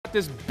got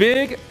this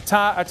big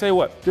time. I tell you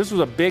what, this was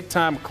a big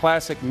time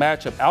classic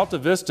matchup.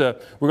 Altavista,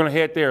 we're going to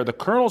head there. The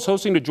Colonels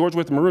hosting the George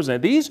Wythe Maroons. Now,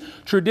 these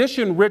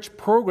tradition-rich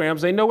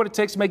programs, they know what it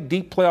takes to make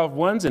deep playoff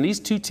runs, and these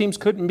two teams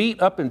couldn't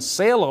meet up in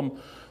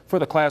Salem for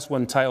the Class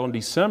 1 title in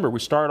December. We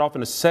started off in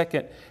the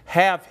second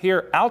half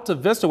here.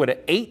 Altavista with an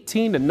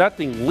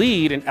 18-0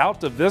 lead, and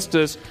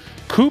Altavista's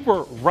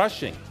Cooper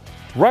rushing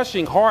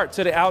hard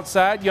to the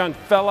outside, young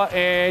fella,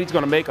 and he's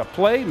going to make a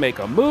play, make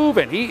a move,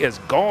 and he is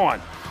gone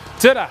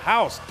to the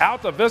house.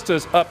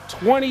 Altavista's up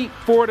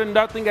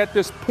 24-0 at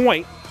this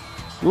point.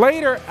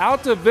 Later,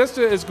 Altavista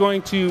is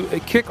going to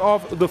kick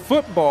off the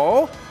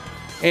football.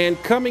 And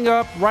coming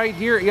up right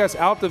here, yes,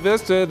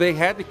 Altavista, they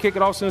had to kick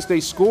it off since they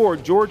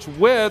scored. George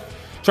Wythe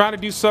trying to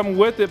do something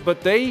with it,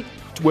 but they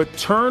would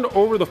turn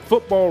over the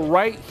football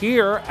right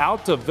here.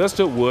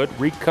 Altavista would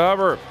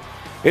recover.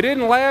 It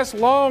didn't last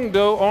long,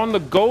 though, on the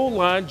goal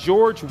line.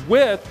 George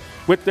Wythe,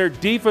 with their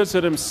defense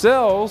to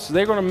themselves,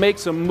 they're going to make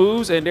some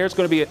moves, and there's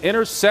going to be an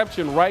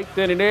interception right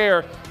then and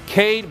there.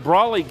 Cade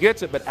Brawley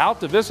gets it, but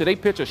Altavista, they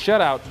pitch a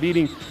shutout,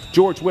 beating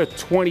George Wythe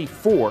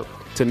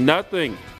 24-0.